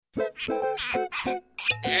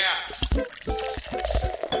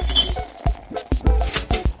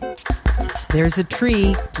There's a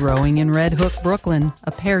tree growing in Red Hook, Brooklyn,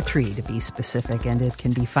 a pear tree to be specific, and it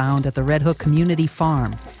can be found at the Red Hook Community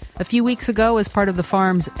Farm. A few weeks ago, as part of the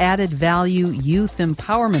farm's Added Value Youth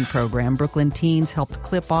Empowerment Program, Brooklyn teens helped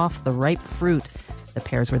clip off the ripe fruit. The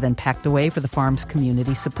pears were then packed away for the farm's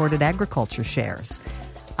community-supported agriculture shares.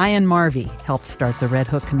 Ian Marvey helped start the Red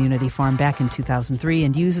Hook Community Farm back in 2003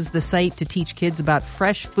 and uses the site to teach kids about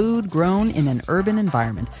fresh food grown in an urban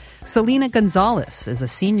environment. Selena Gonzalez is a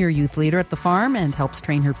senior youth leader at the farm and helps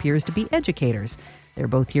train her peers to be educators. They're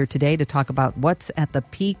both here today to talk about what's at the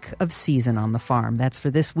peak of season on the farm. That's for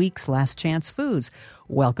this week's Last Chance Foods.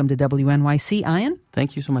 Welcome to WNYC, Ian.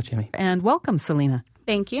 Thank you so much, Amy. And welcome, Selena.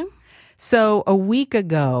 Thank you. So a week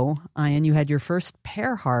ago, Ian, you had your first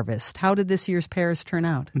pear harvest. How did this year's pears turn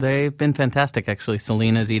out? They've been fantastic, actually.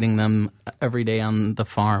 Selena's eating them every day on the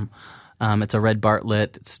farm. It's a red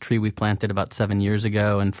Bartlett. It's a tree we planted about 7 years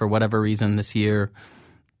ago. And for whatever reason this year,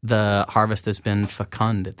 the harvest has been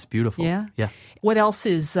fecund. It's beautiful. Yeah? Yeah. What else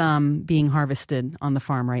is being harvested on the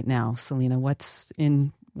farm right now, Selena? What's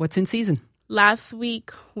in season? Last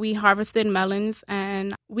week, we harvested melons,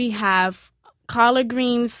 and we have collard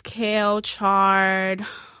greens, kale, chard.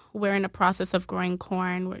 We're in the process of growing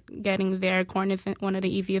corn. We're getting there. Corn is one of the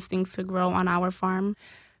easiest things to grow on our farm.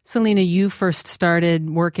 Selena, you first started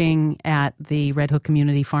working at the Red Hook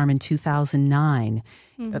Community Farm in 2009.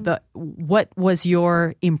 Mm-hmm. What was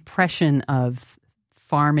your impression of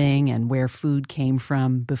farming and where food came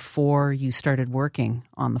from before you started working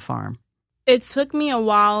on the farm? It took me a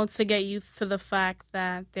while to get used to the fact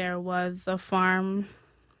that there was a farm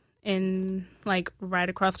in, right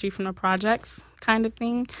across the street from the projects kind of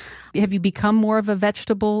thing. Have you become more of a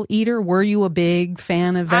vegetable eater? Were you a big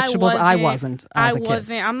fan of vegetables? I wasn't as a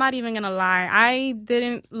kid. I'm not even going to lie. I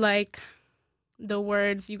didn't like the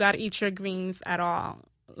words, you got to eat your greens at all.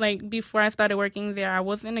 Before I started working there, I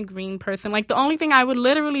wasn't a green person. The only thing I would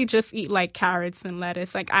literally just eat, carrots and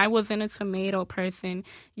lettuce. I wasn't a tomato person.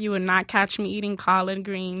 You would not catch me eating collard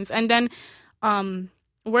greens. And then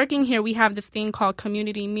working here, we have this thing called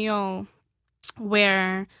community meal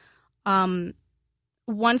where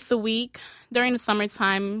once a week during the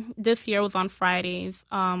summertime, this year was on Fridays,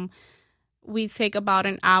 we take about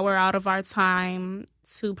an hour out of our time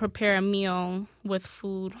to prepare a meal with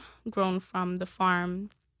food grown from the farm.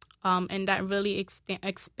 And that really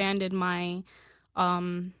expanded my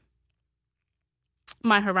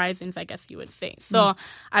my horizons, I guess you would say. So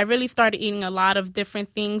I really started eating a lot of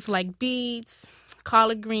different things like beets,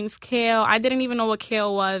 collard greens, kale. I didn't even know what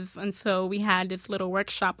kale was until we had this little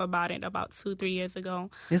workshop about it about 2-3 years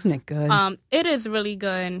ago. Isn't it good? It is really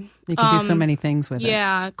good. You can do so many things with it.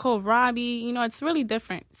 Yeah, kohlrabi, it's really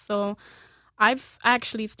different. So I've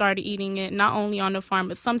actually started eating it not only on the farm,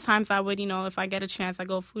 but sometimes I would, if I get a chance, I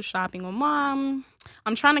go food shopping with Mom.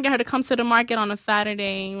 I'm trying to get her to come to the market on a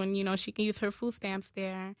Saturday when, she can use her food stamps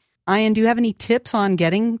there. Ian, do you have any tips on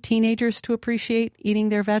getting teenagers to appreciate eating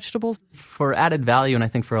their vegetables? For Added Value, and I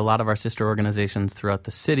think for a lot of our sister organizations throughout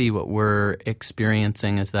the city, what we're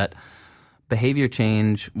experiencing is that behavior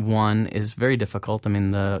change, one, is very difficult. I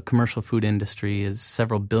mean, the commercial food industry is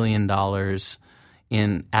several $1 billion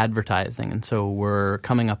in advertising. And so we're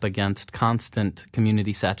coming up against constant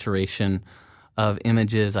community saturation of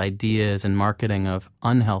images, ideas, and marketing of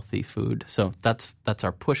unhealthy food. So that's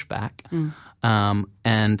our pushback.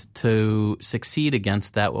 And to succeed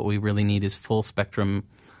against that, what we really need is full spectrum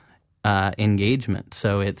engagement.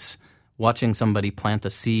 So it's watching somebody plant a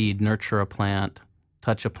seed, nurture a plant,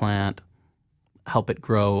 touch a plant, help it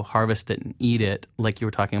grow, harvest it, and eat it, like you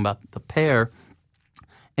were talking about the pear,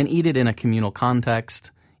 and eat it in a communal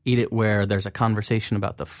context, eat it where there's a conversation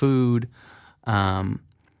about the food.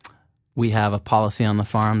 We have a policy on the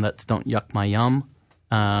farm that's don't yuck my yum.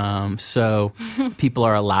 So people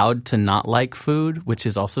are allowed to not like food, which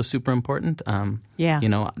is also super important.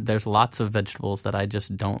 There's lots of vegetables that I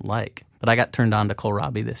just don't like. But I got turned on to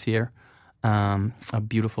kohlrabi this year. A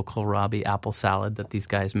beautiful kohlrabi apple salad that these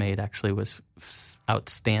guys made actually was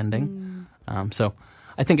outstanding. So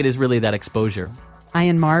I think it is really that exposure.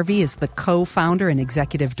 Ian Marvey is the co-founder and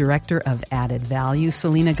executive director of Added Value.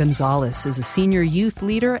 Selena Gonzalez is a senior youth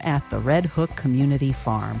leader at the Red Hook Community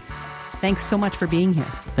Farm. Thanks so much for being here.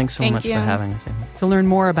 Thanks so much for having us, Amy. To learn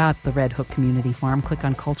more about the Red Hook Community Farm, click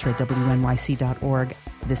on culture at WNYC.org.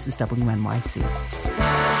 This is WNYC.